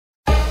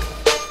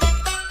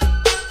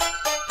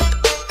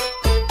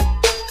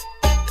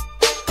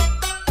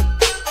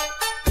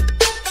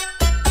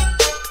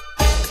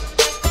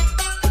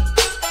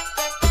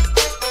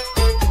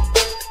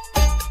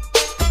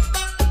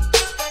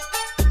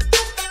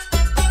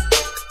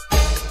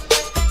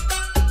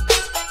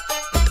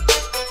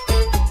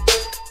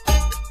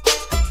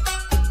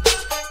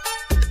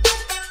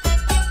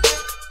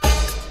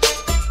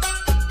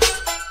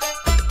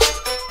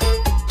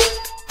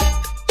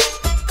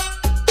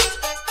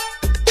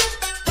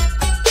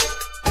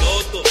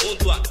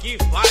aqui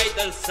vai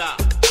dançar.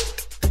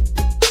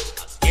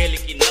 Aquele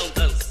que não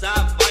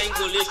dançar vai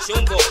engolir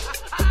chumbo.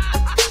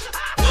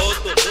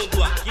 Todo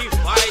mundo aqui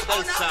vai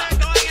dançar.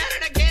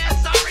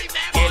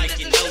 Aquele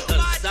que não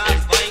dançar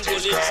vai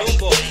engolir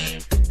chumbo.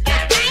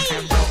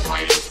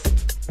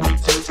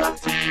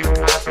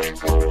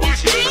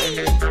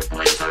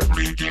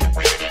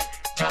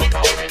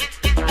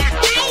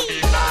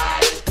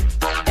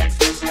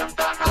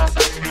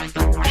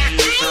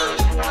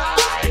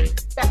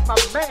 That's my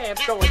man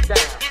throwing down.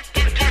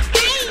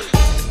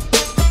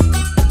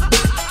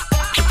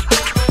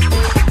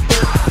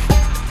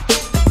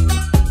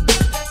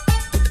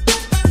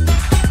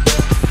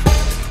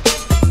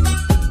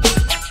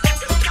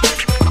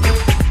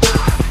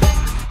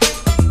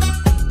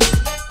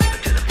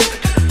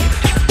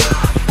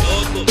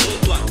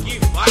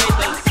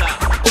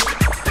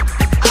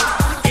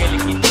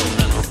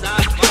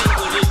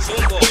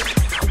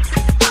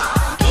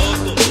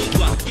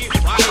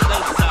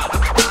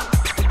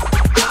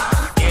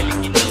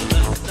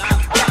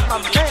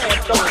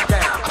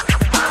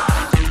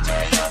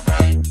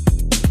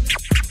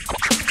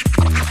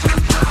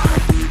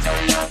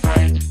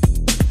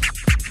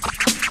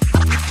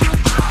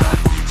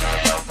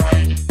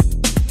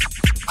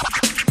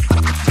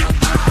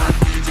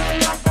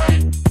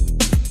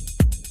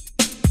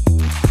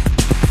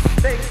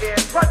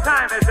 What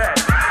time is it?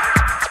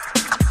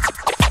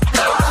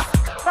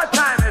 What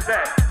time is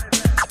it?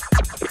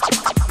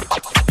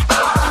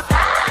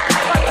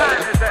 What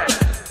time is it?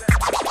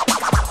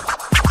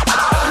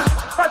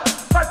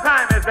 What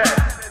time is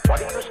it?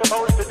 What are you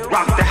supposed to do?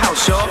 Rock the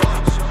house, y'all.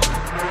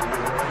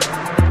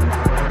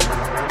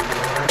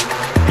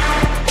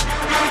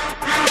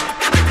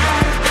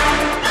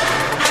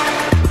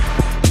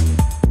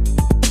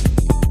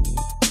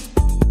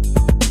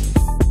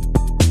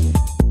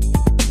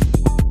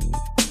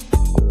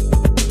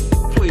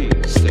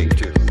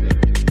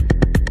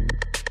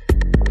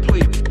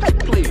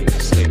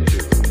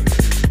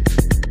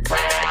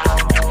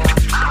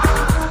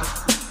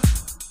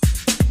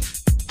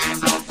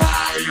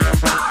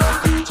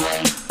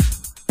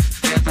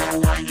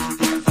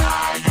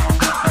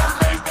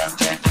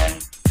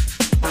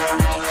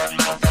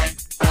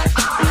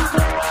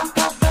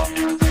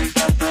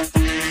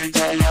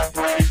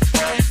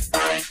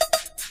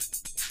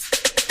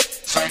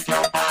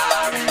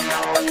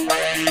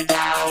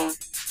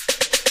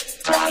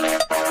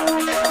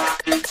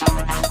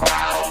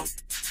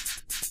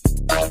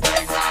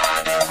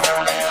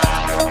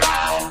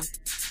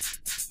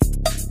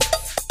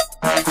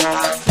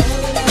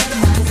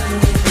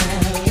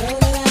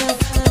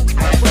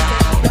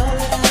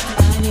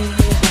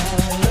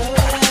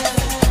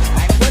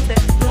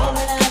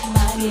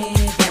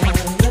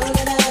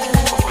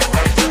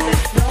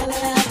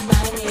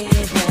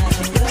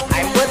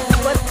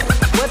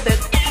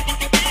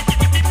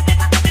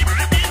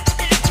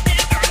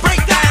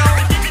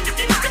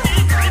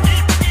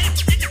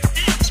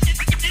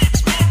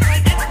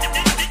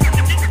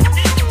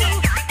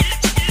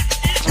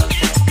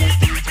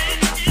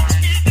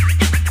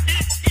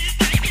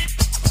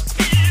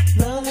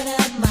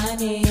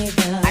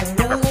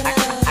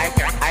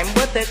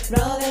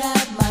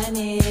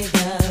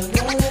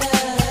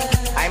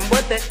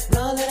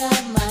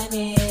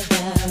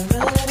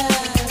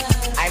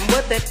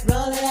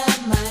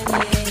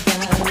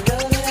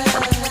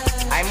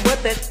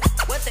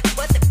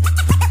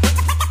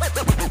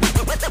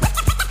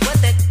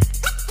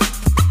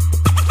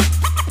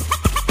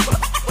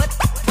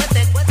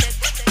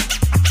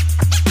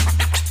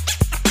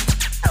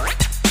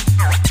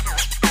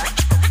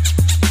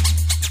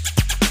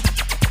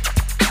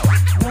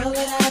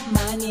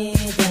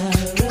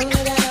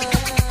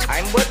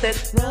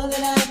 Roll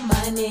it up,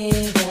 my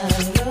nigga.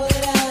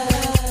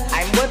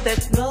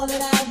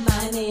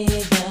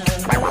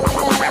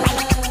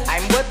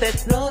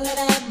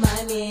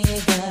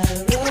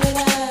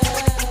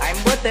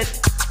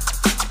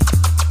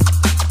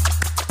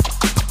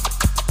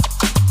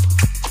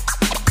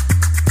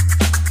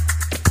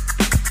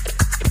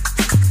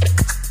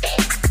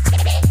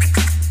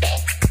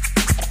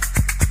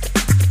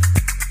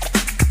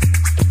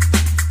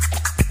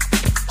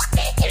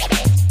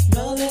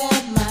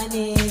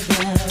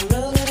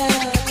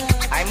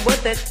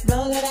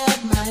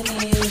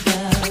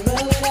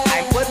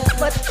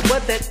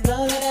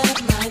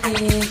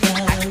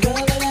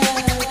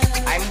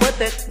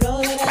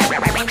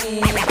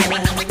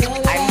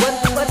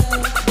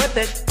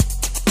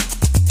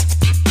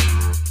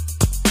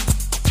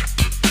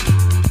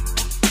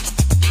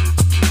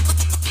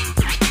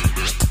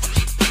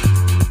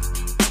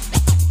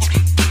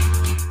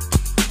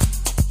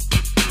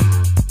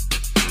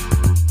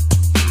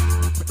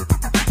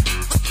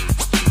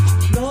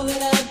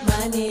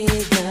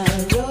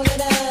 Roll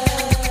it up.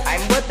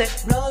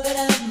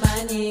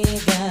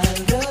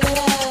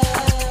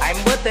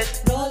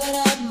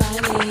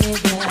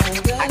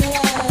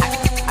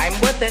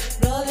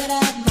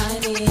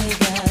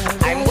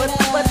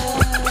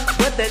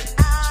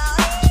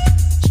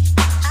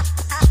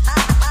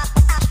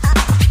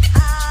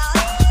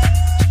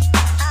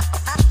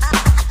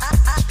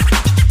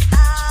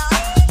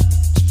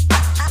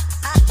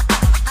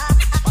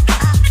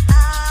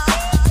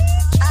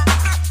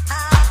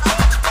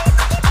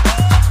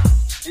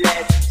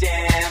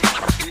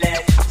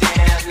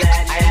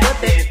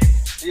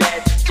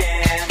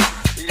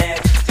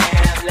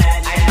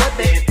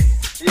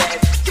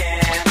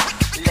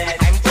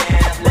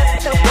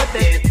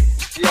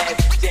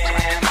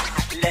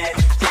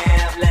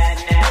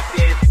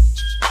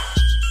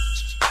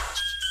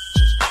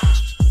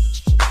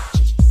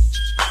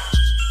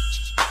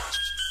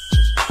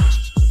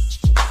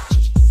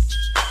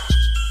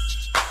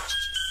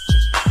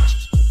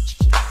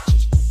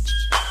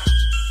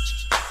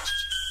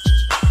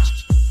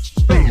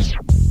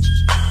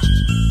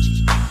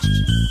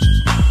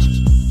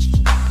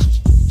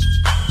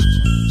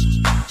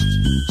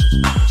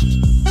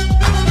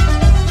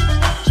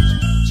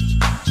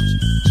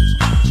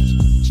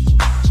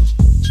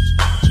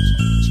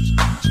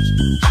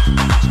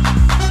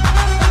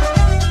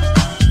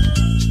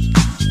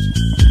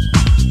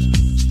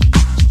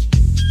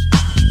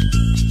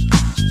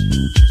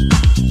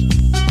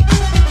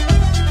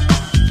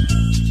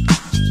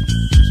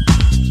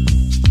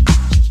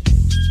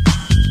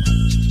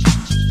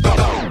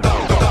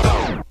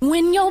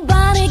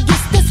 body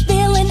gets this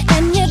feeling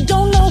and you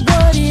don't know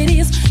what it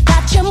is.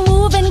 Got you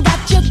moving,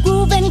 got you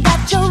grooving,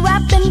 got you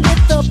rapping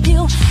with the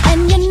pill.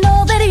 And you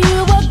know that you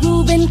are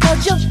grooving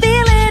cause you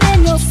feel it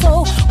in your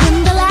soul.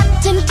 When the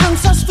Latin tongue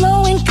starts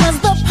flowing cause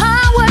the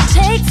power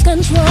takes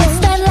control. It's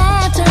that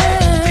Latin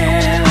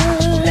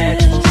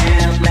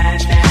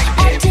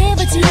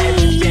activity.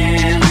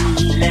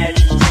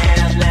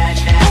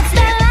 It's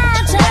that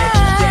Latin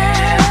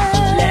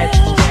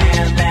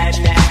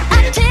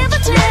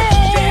activity.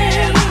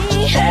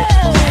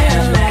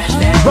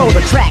 Roll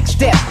the track,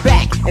 step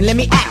back, and let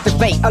me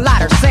activate a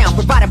lighter sound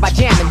provided by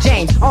Jam and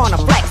James on a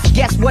flex.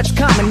 Guess what's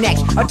coming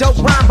next? A dope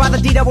rhyme by the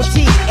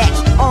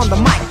DTTX on the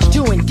mic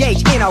to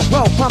engage in a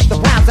row. Pump the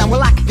rhyme sound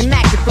like a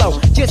connected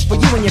flow, just for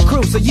you and your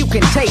crew, so you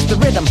can taste the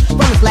rhythm from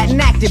this Latin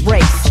active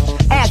race.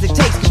 As it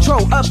takes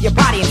control of your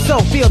body and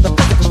soul, feel the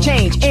physical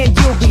change, and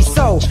you'll be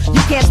so.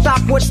 You can't stop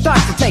what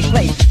starts to take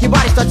place. Your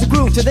body starts to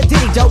groove to the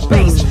ditty dope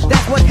bass.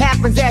 That's what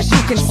happens as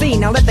you can see.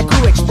 Now let the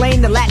crew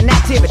explain the Latin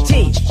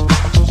activity.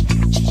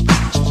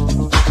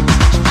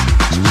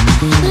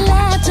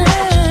 Latin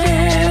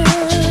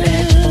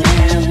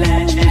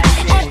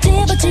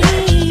activity.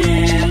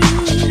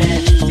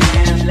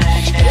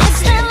 It's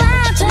the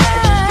Latin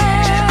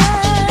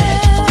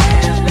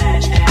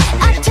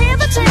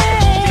activity.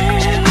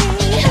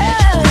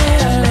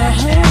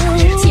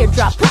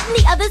 Teardrop, putting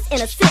the others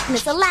in a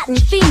sickness. A Latin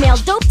female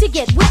dope to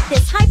get with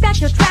this. Hype out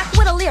your track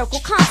with a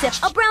lyrical concept.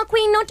 A brown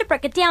queen known to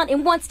break it down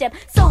in one step.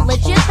 So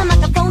legit, the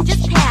microphone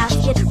just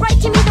passed it right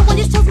to me. The one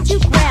just chosen to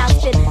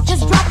grasp it.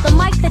 Just drop the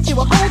mic that you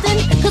were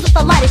holding, cause with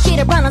the lighter shade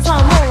of brown, I saw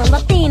I'm rolling.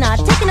 Latina,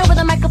 taking over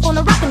the microphone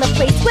and rocking the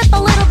place with a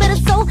little bit of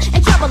soul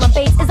and treble and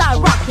bass as I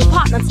rock hip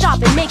hop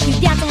non-stop and make you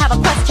dance. I have a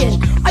question.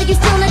 Are you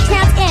still in a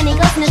trance? En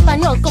inglés, en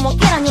español, como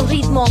quieran un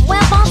ritmo.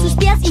 Muevan sus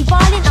pies y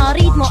bailen al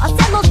ritmo.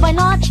 Hacerlos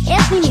bailar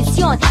es mi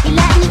misión y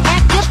Latin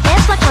Active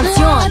es la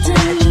canción.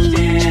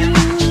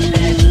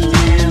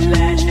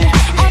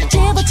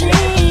 Activity.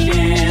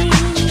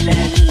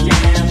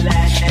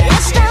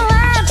 It's the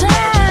Latin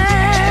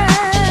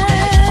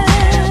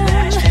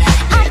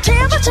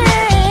activity.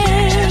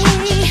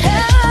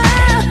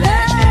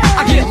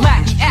 I get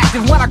Latin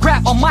active when I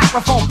grab a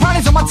microphone.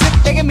 Parties on my tip,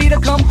 begging me to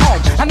come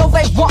home. I know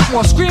they want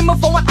more, screaming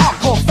for an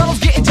encore. Fellas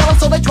getting jealous,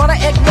 so they try to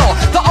ignore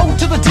the O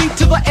to the D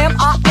to the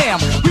M-I-M.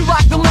 We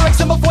rock the lyrics,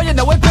 and before you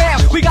know it, bam,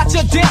 we got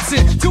you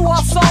dancing to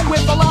our song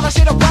with a lot of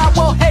shit around.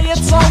 Well, hey,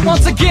 it's on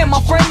once again, my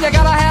friend. You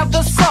gotta have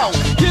the soul.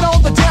 Get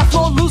on the dance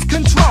floor, lose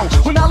control.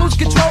 When I lose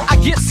control, I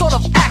get sort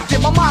of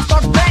active. My mind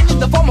starts banging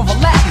the form of a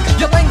Latin.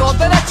 Yo tengo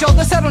derecho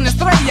de ser una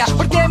estrella,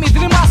 porque mis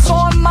rimas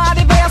son más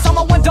diversas. I'm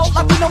a window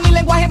latino, mi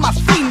lenguaje más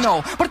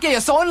fino, porque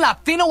yo soy un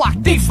latino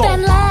activo.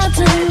 It's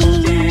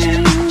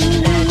Latin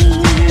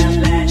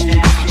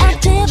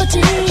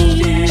activity.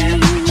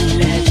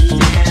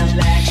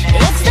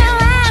 It's the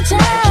Latin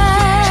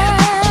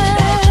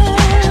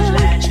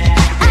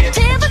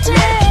activity.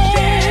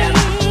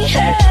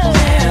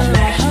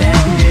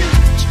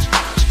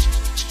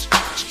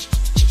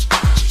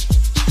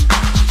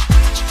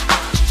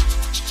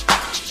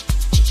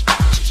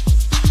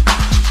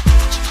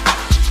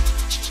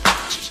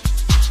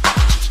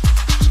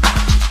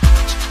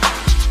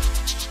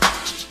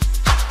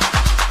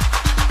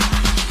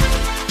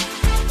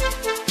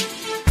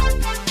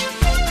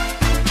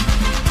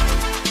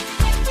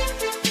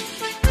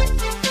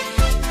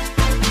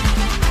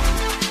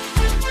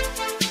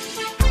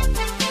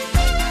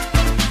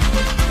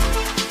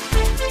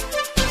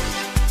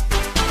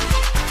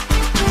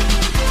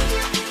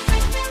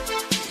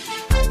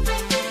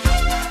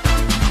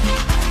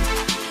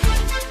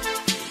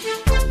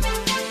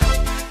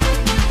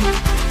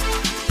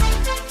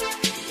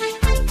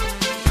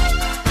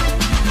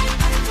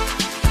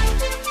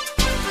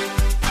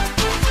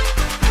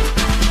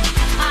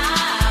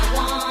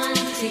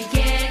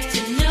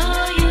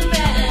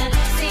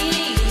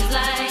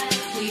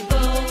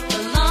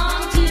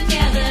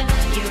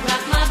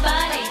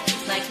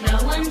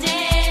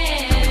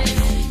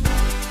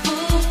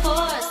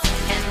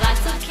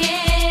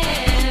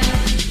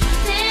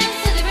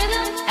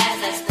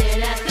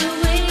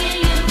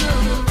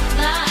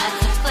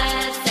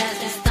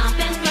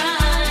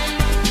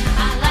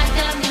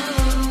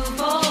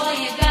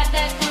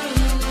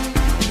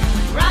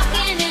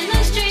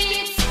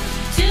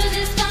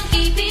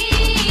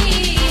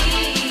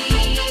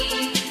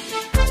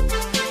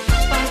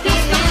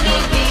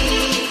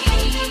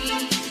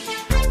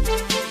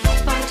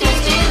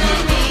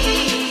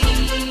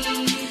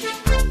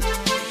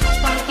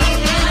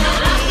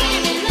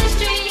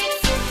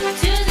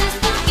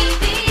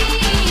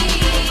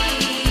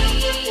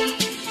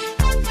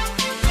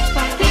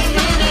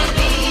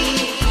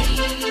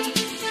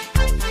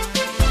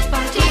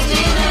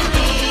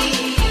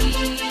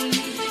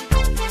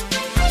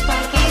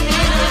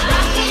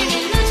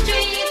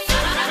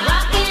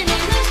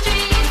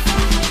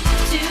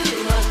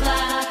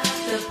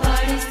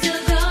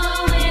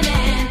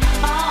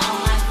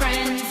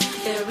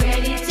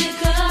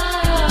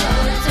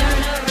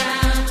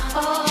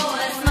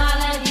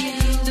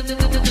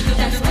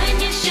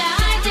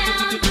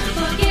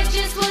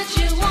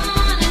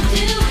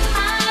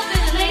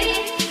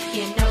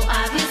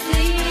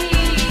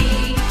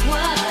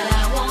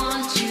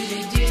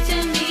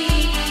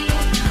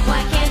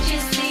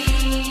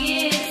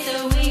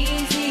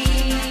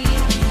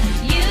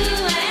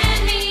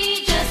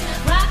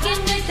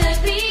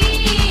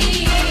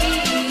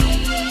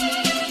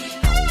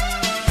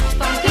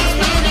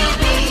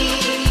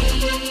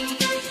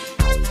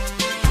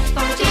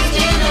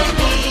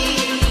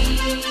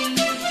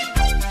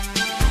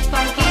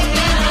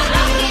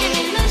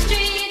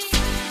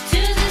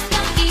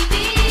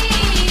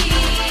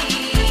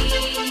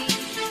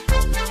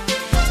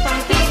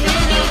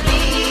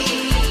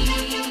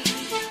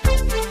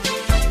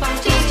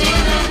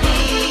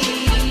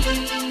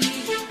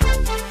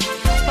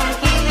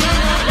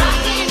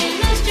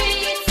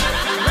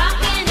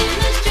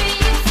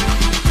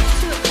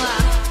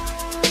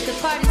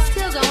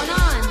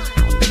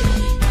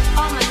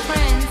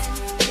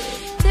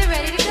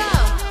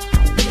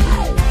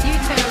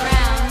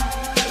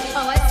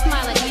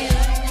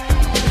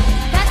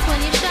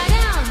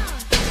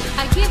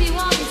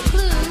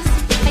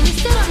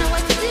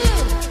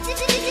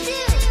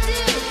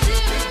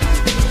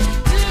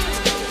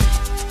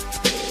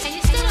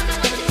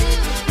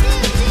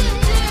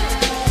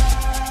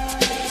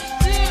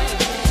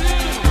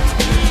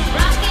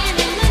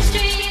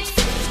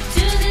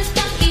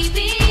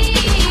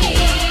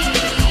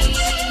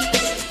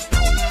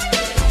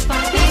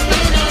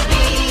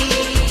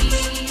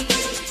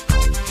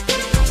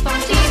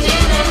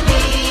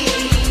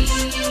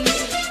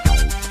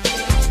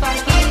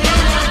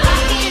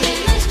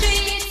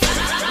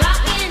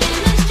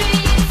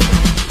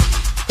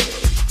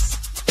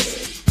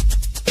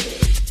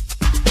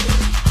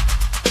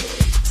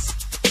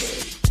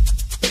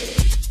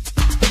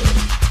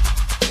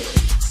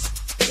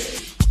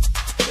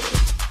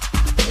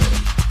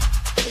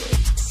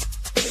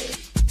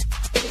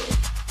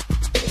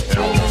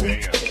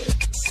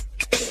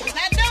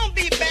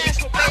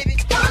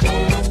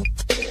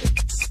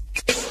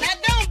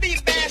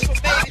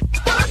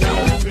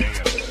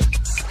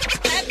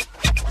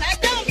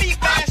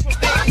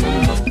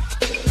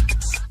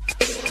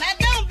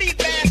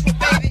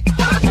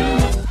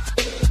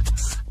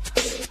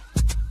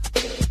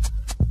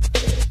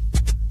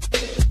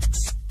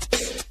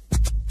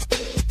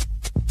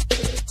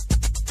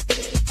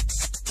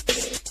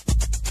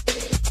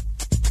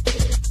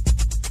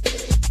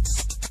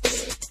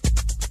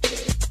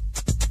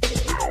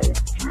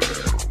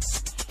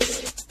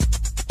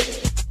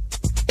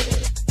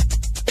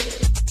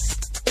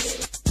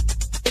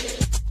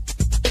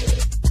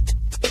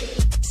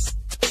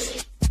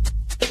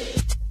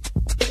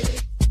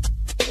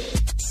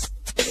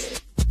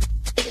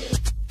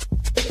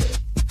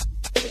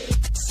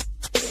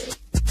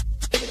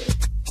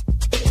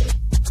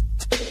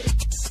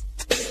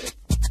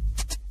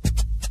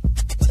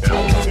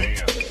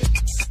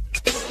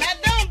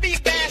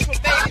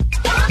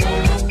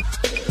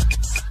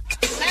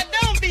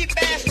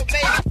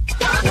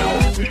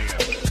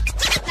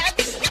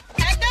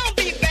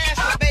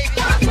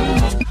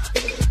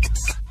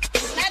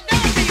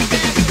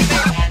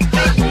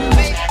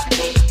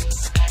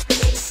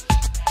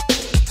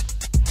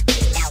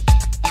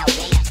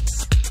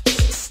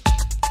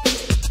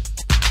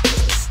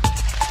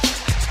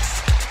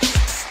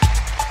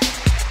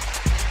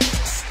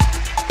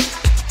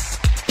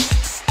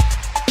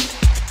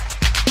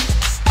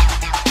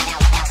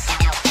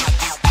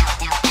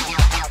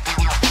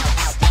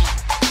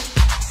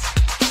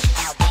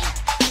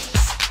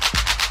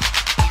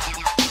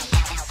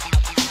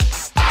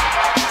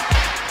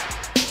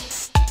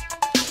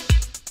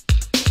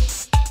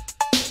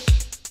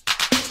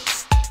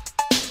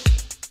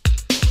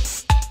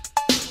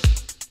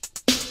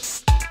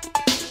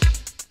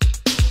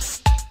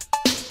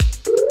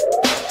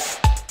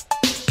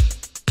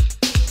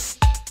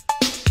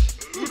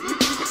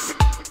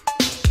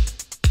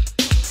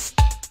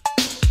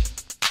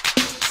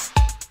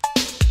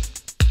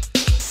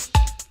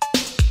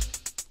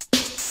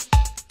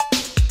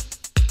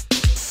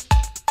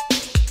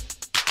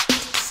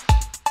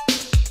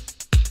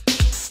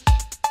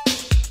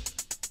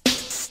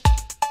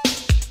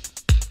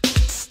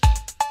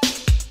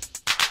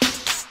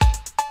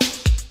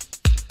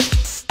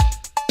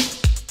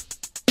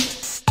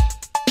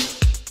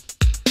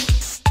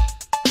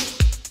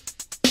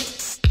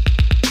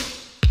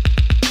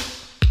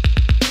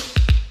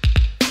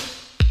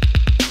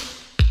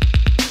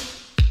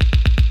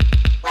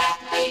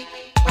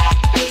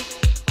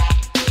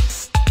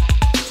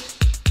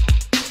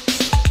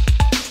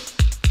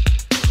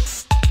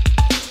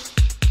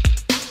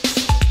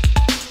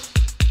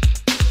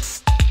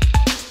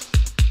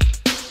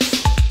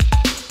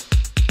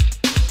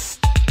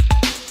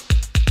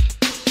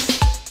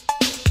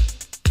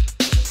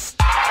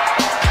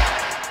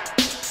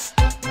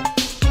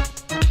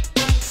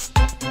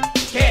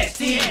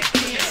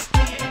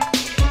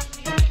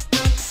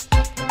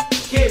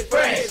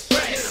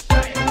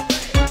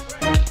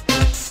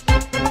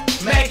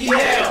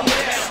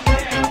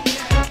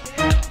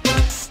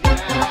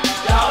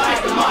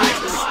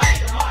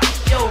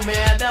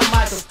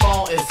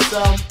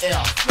 something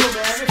else. Yo,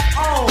 man, it's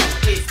on.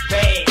 It's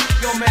bad.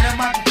 Yo, man, that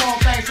microphone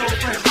thing so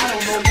fresh, I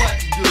don't know what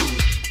to do.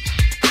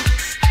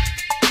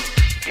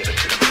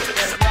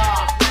 Let's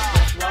rock.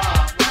 Let's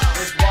rock.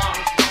 Let's rock.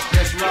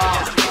 Let's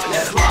rock.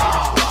 Let's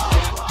rock.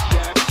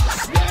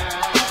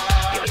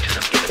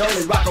 The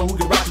only rocker who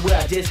can rock you where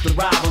I just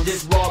arrived. On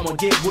this raw, I'm gonna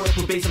get work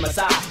for bass on my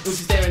side. When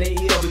she staring in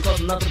the ear because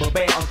I'm nothing but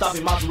bad. I'm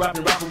stopping mouth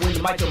rapping with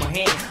the mic in my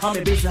hand. I'm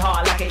in bass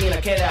hard like I ain't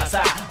a cat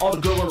outside. All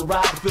the girls on the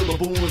ride can feel the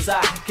boom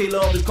inside.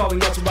 K-Love is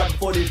calling out to rock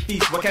before this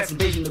feast. Rock cats and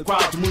bass in the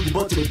crowd to move your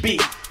butt to the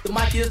beat. The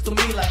mic is to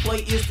me like play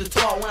is to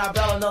talk. When I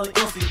battle another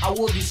MC, I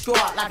will be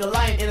scarred like a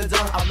lion in a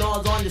den. I've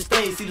lawns on the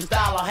stage, see the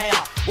style I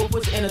have. What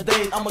puts you in the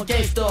days? I'm a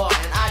gangster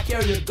and I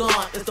carry a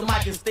gun. It's the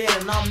mic instead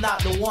and I'm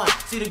not the one.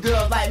 See the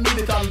girls like me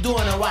because I'm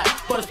doing it right.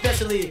 But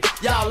especially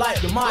y'all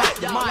like the mic.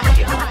 The mic.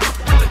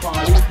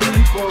 Party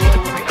people.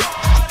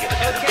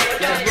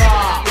 Let's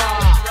rock.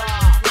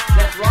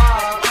 Let's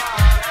rock.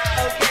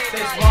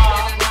 Let's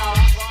rock.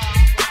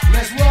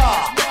 Let's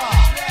rock.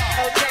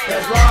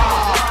 Let's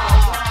rock.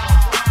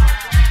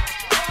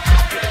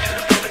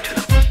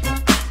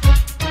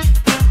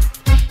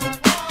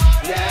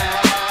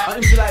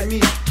 Like me,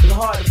 it's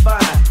hard to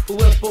find. Who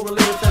will spoken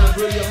lyrics and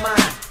agree your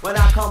mind? When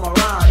I come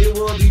around, it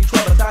will be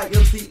trouble. Tie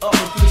MC up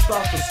until it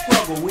starts to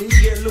struggle. When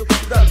you get looked,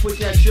 you gotta push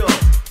that show.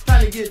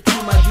 Trying to get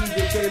through my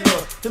DJ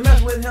K-Love. To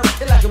mess with him,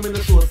 it's like I'm in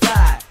a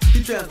suicide.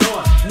 He transforms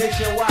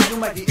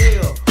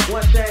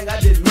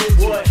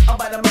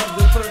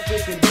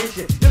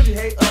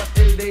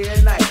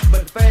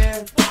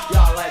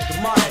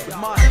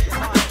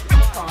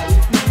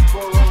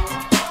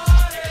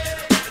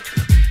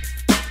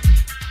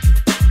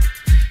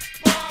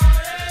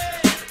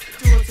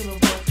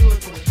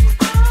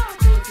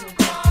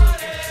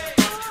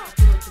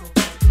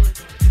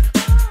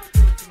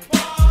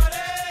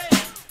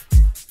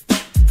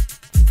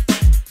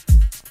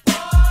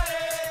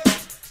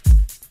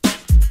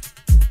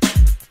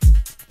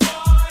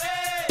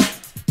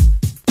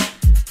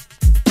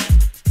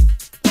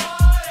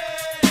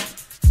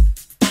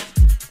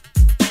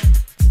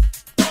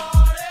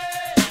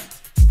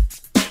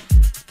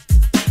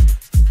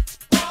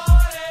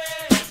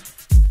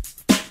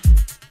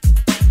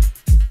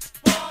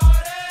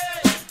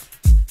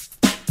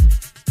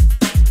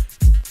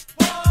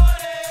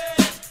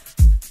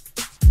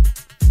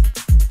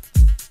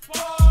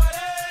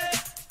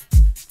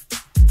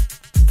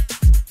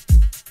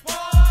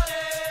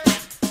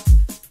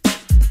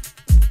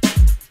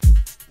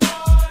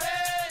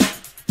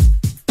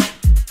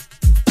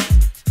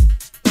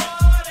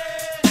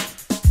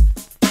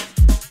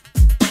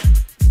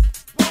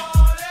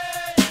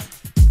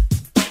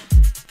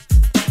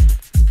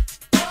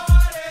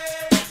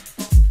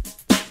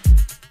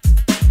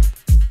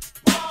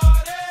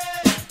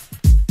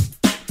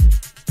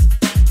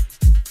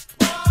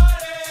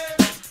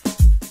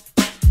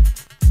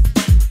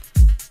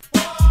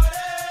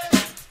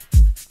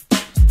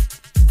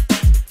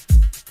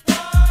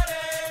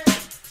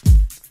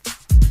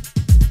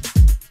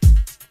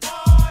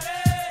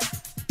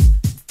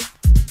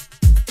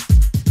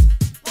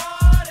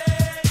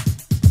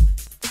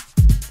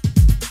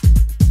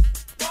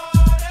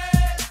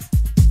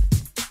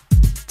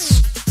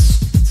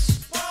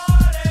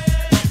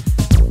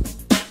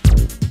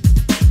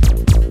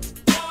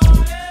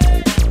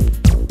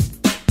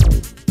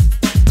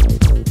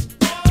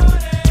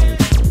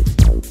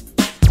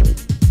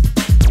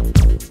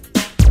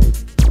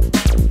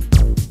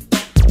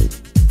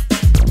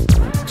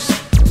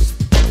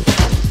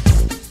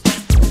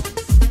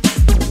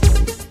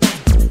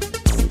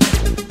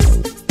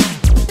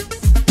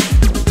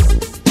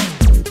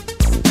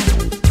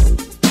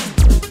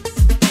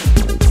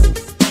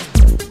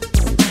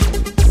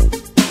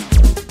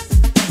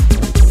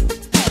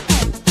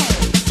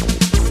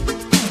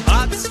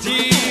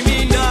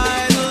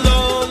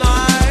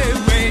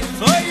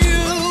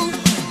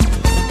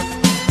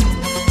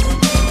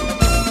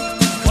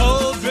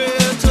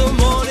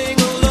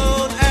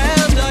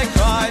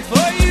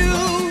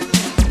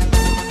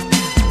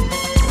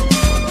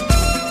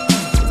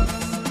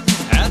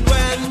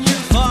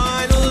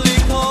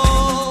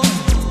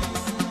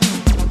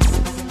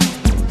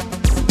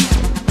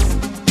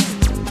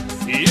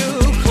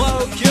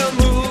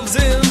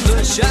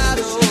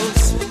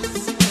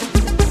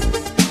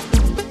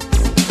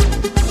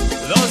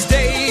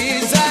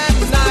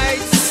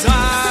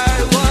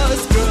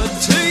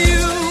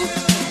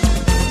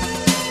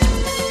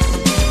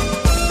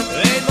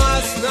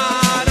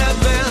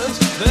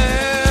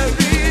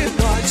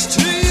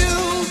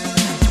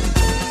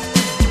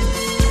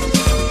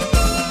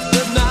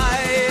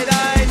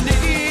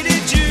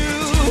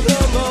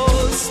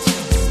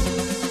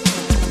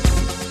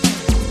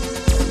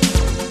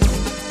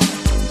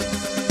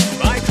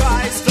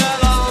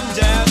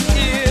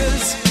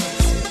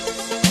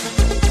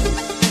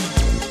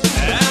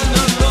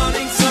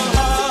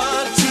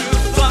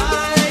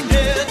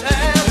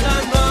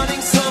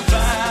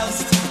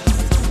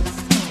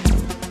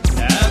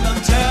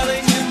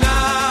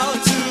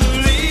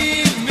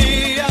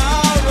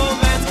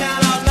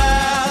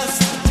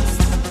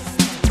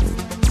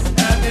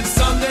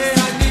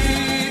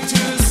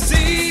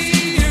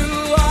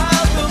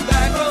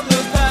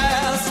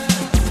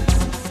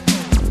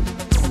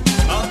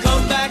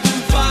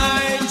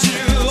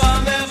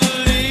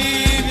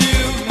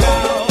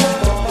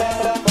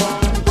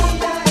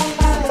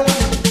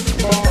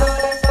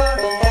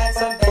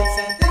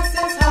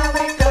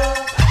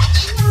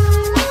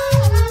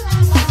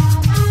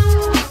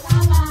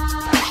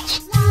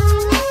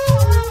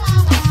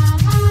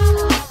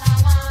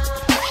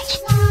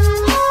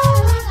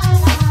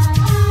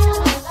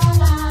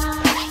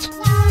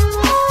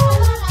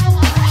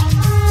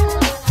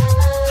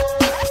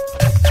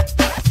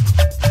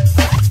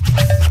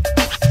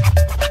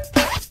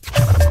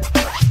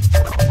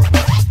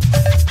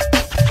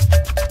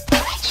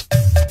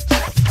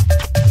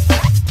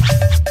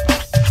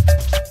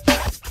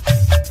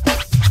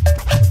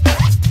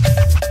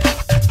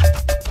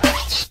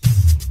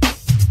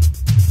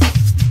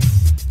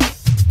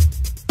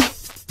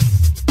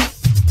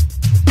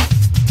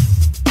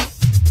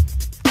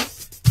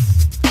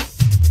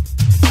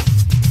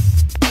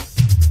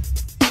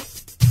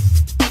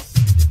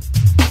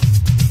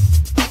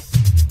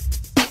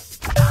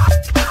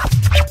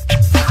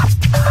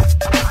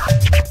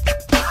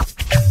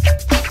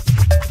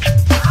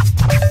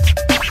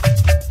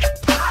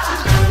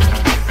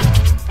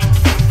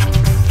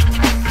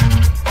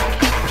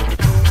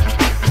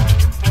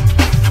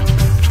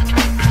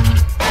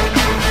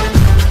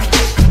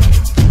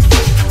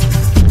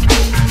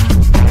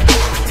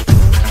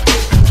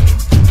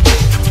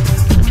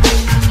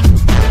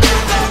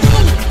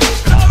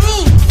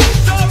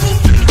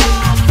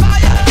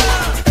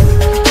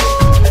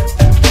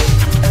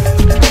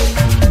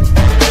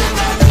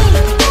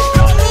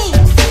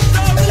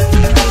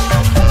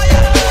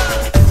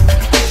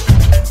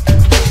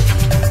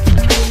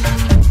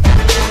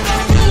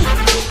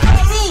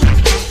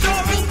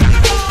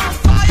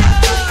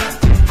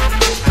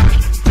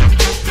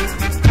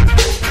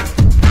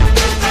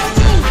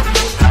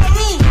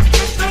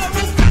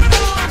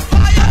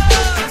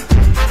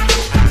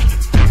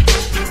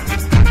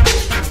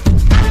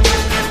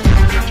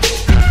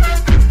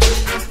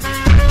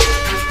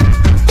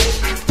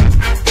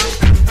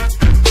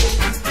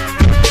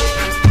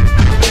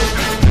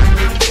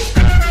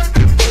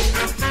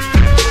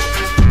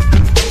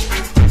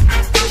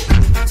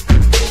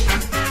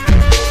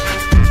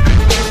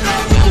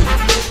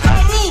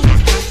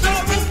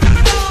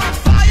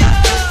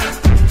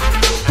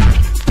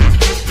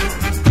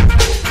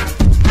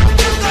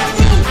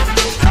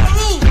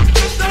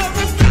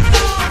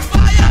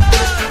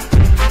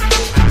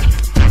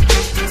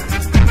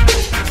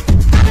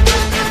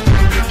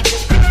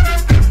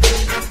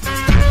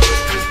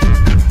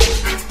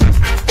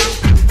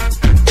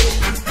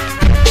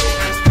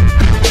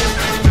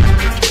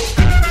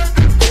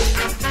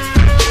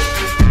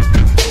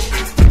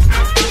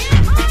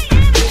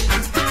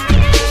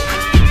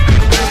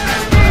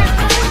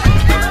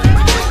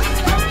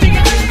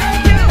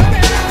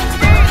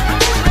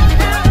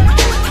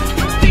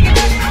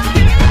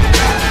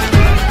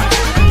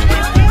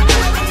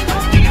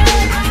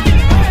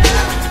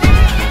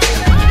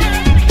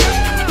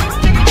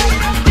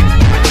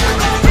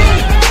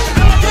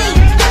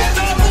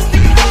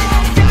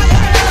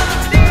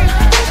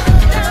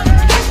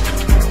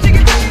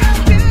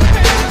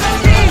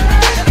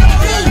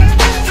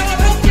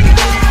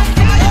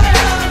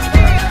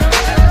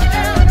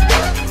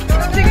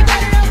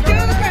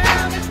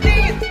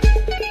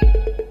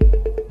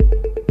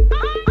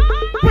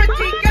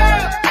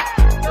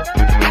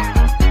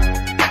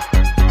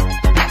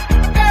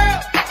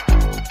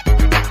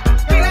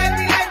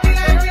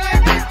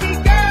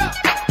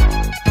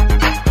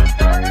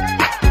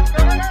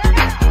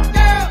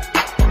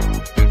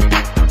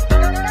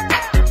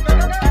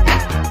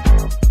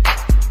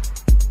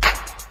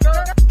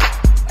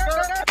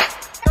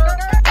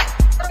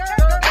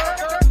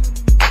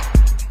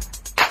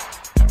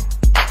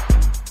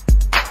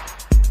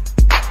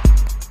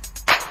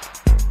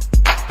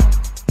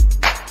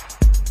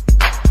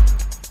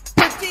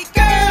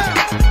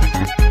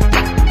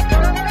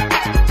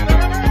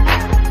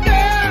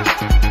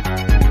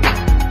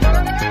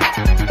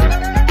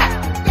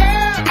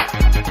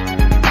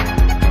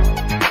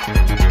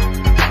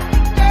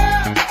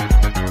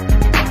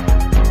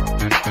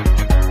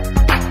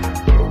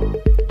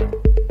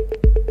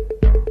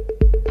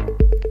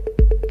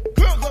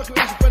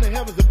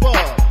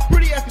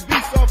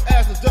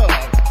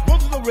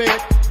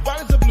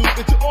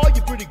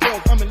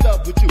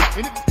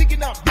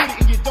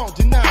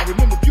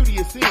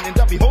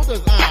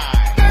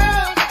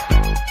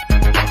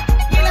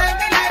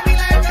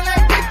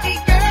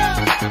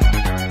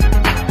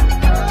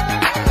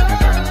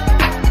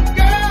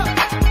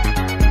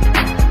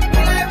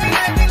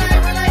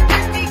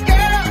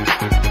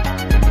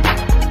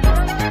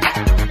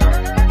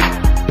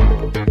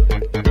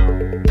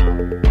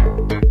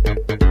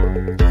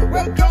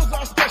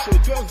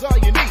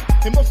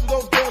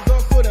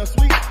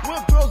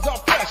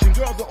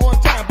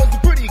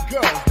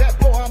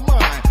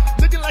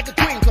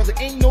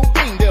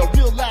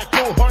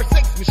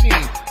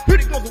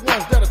Pretty girls are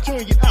ones that'll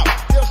turn you out.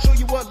 They'll show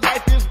you what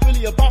life is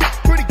really about.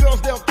 Pretty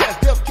girls, they'll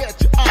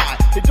catch your eye.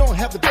 They don't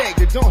have to beg,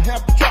 they don't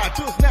have to try.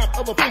 To a snap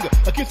of a finger,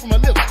 a kiss from her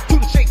lips, to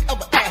the shake of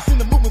her ass, in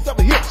the movements of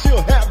her hips,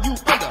 she'll have you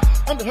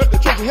under her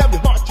control. She'll have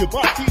your heart, your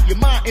body, your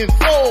mind, and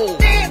soul.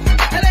 Dance,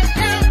 and let's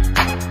shout.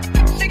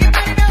 Shake your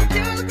body down to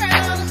the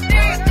ground. Let's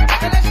dance,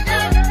 and let's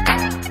shout.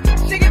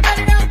 Shake your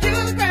body down to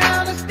the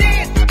ground. Let's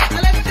dance,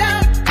 and let's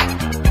shout.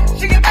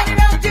 Shake your body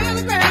down to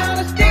the ground.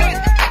 Let's dance,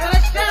 and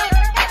let's shout.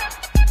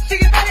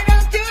 Shake your body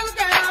down to the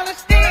ground.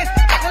 Let's dance,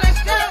 and let's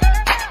shout.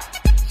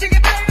 Shake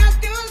your body down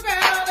to the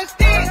ground. Let's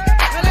dance,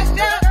 and let's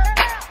shout.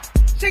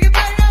 Shake your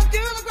body down to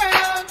the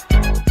ground.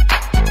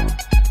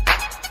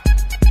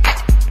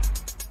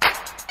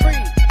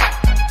 Three,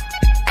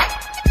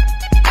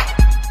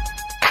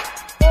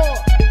 4.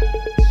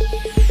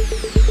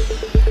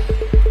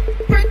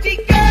 Pretty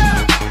girl.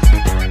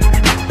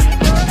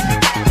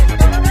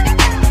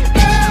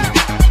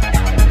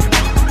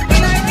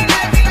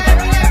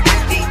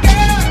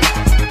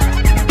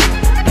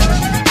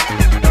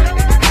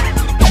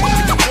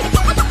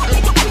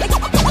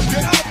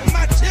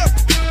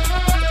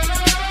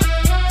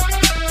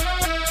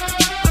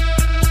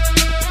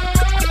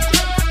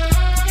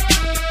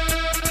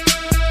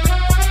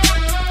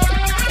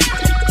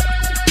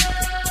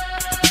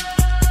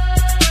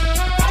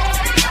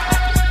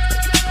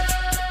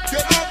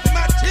 Get off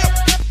my tip. Get off my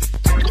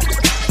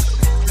tip.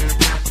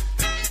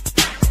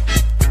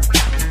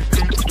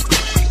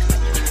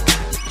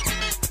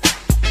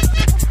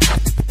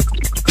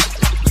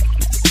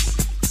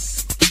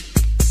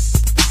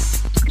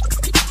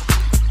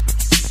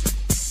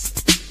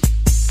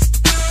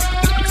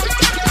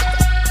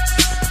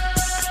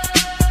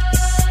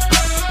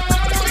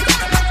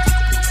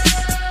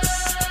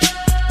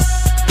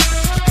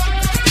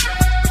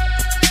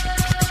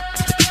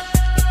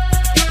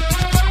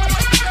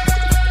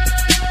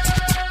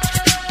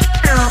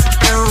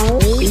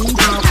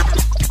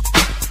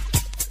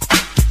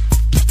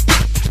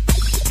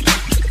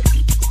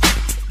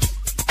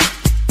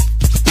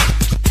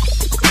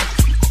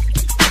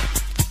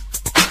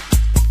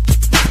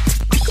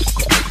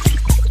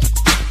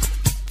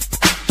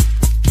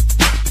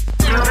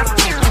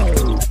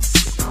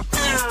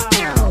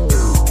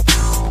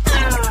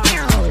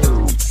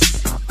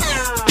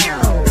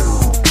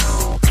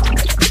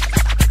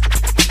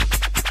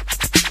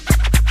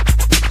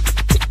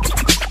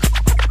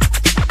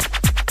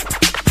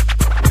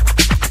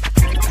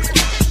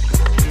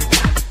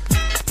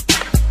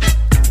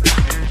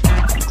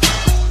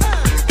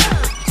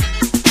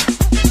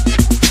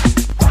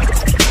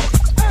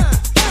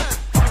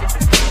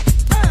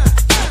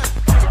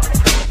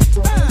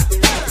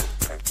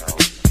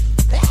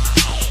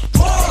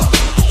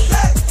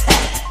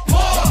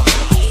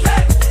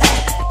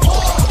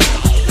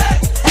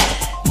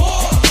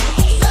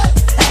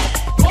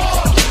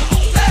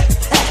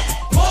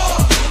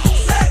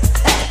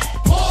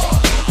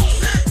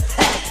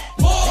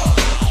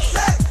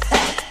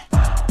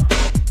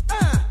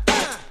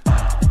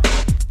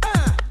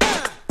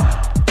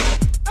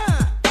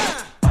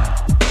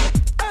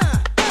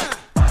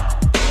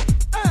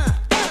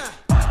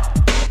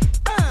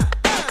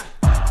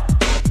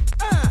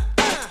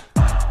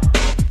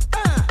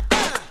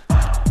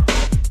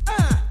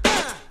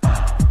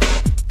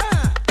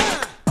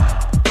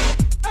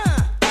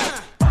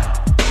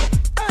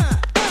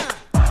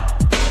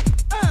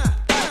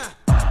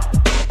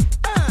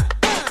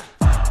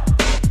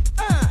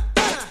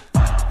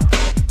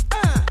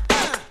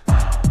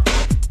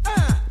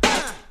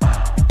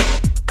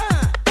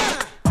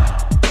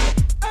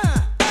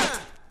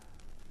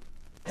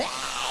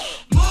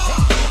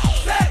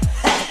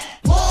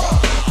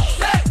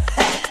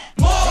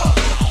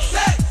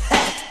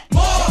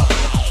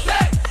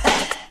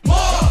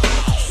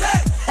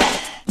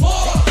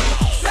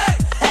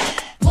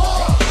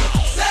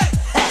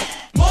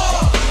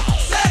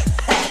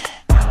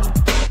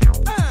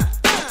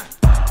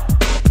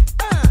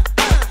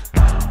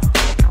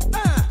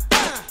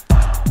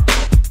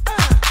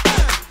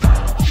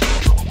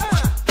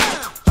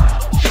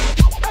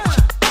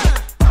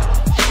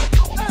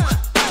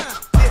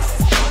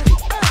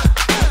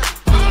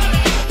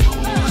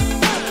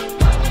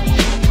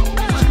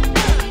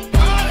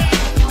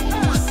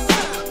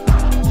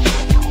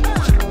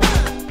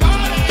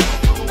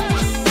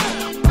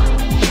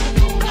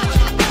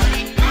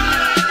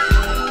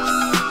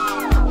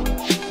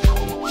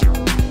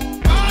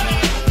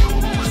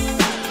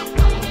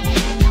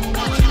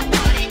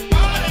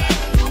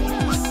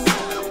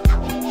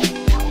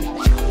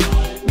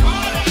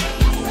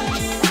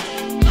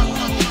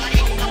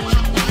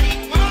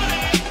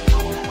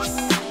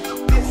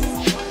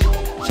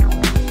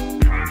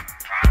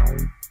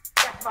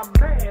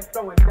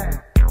 throw it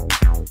down.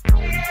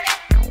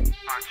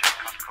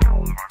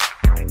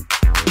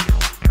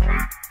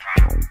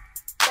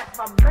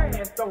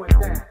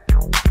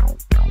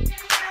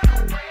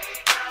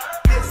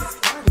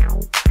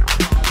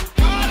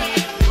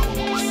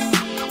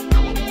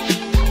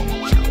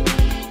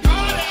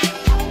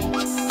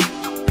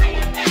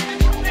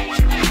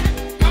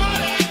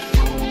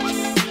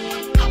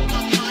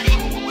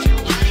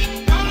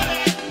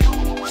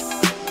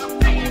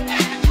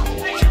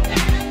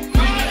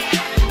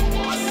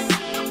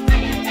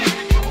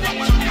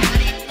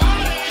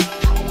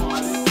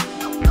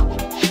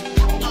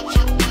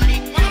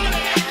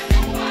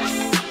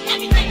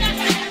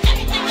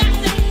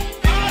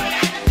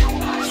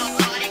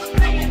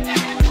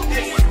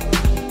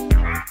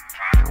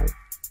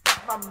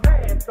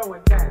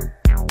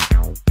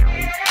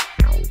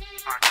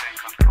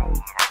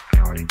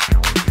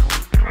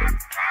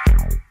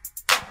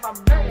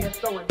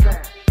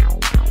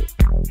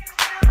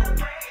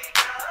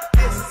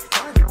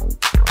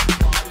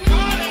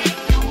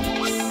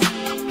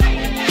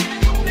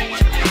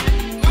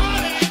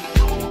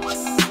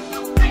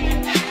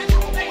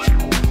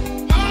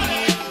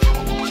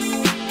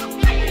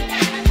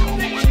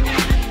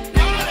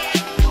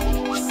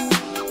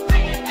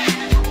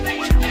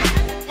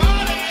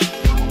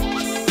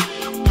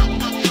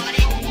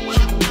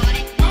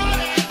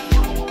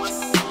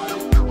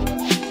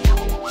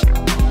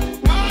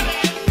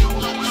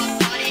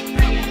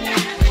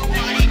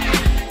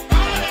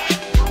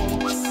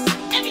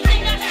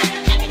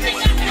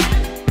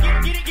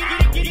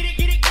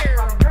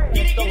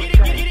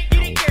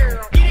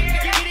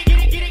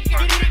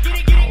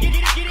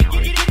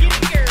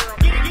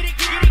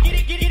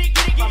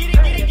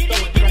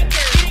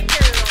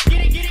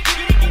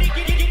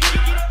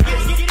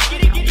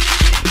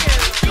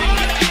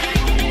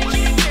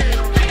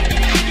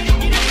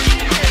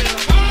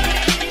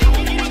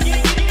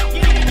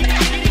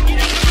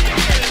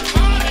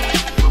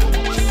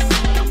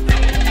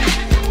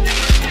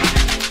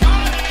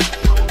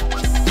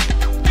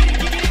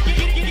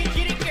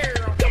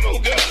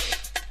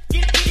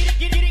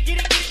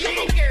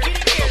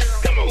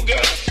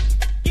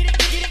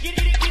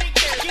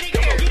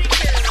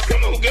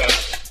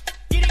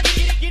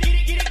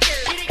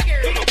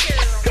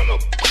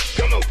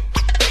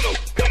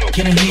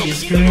 Can I hear you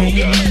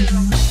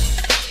scream?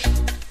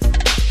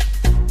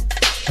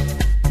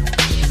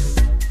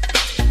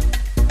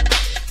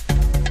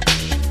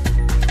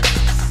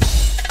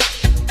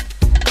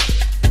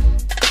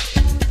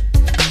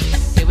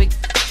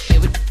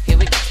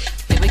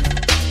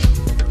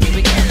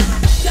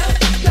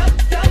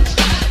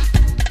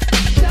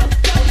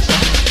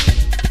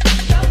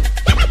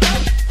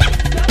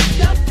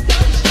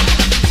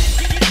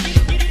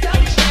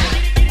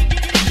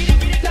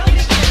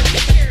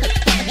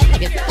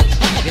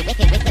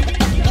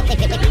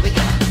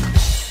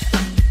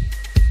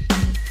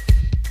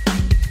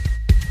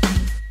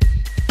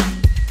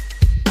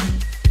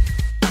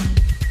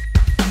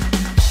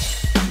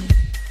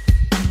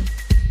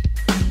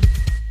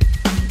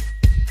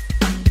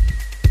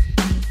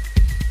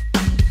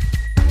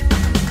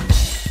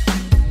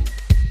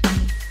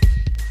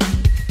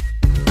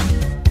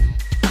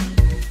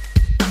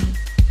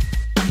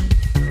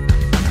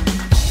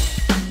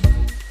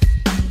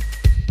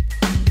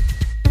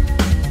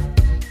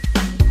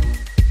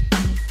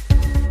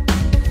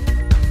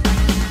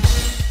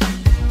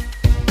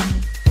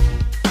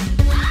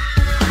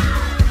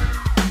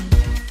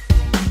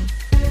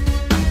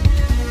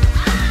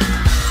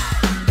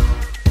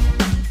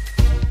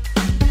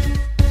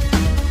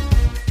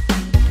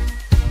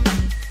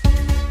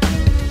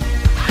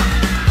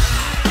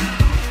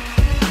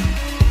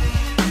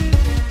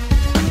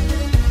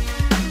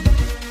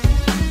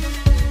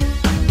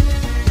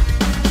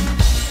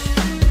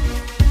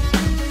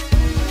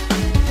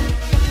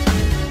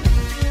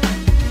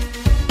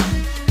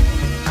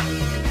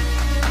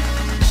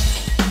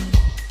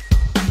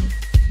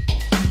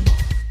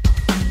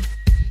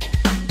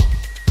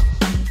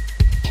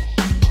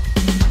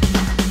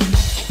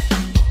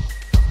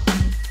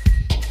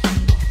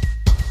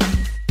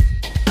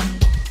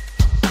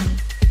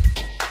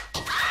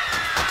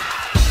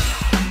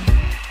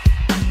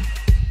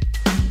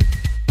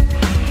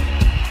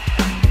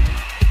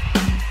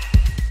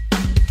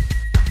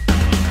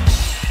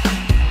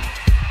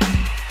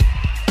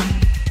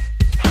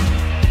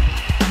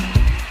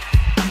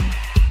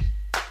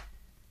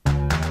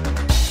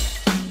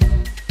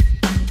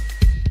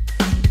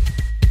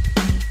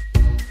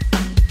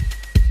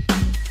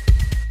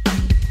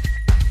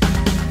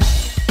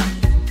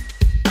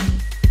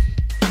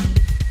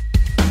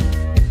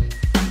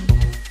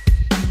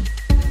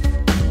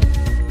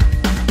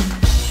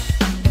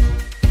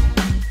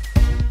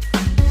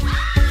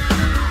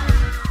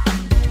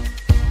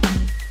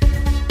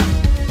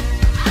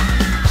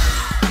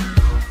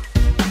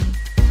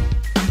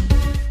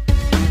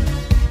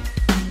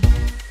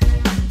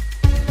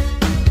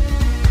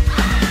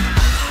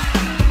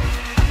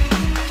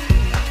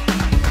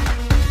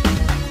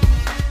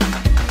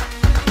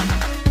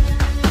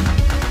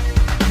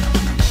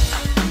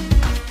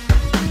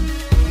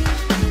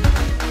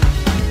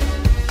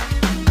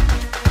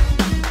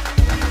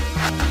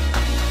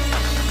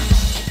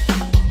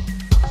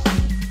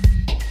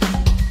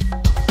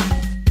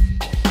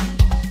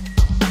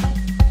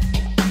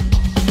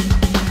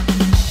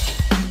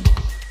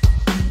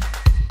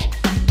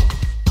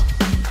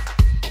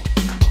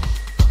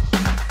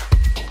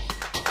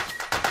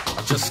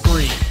 Just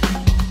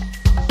scream.